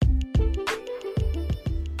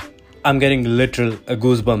I'm getting literal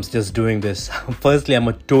goosebumps just doing this. Firstly, I'm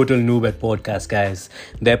a total noob at podcasts, guys.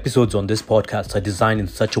 The episodes on this podcast are designed in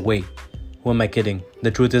such a way. Who am I kidding? The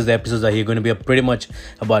truth is, the episodes are here going to be pretty much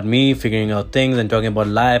about me figuring out things and talking about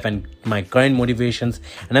life and my current motivations.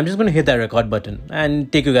 And I'm just going to hit that record button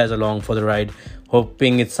and take you guys along for the ride,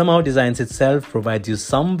 hoping it somehow designs itself, provides you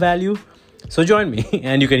some value. So join me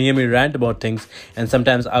and you can hear me rant about things. And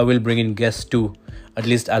sometimes I will bring in guests too. At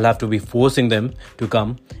least I'll have to be forcing them to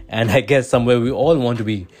come. And I guess somewhere we all want to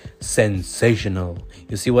be sensational.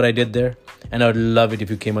 You see what I did there? And I would love it if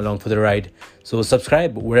you came along for the ride. So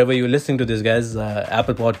subscribe wherever you're listening to this, guys.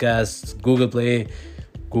 Apple Podcasts, Google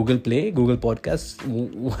Podcasts,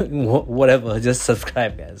 whatever. Just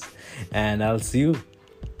subscribe, guys. And I'll see you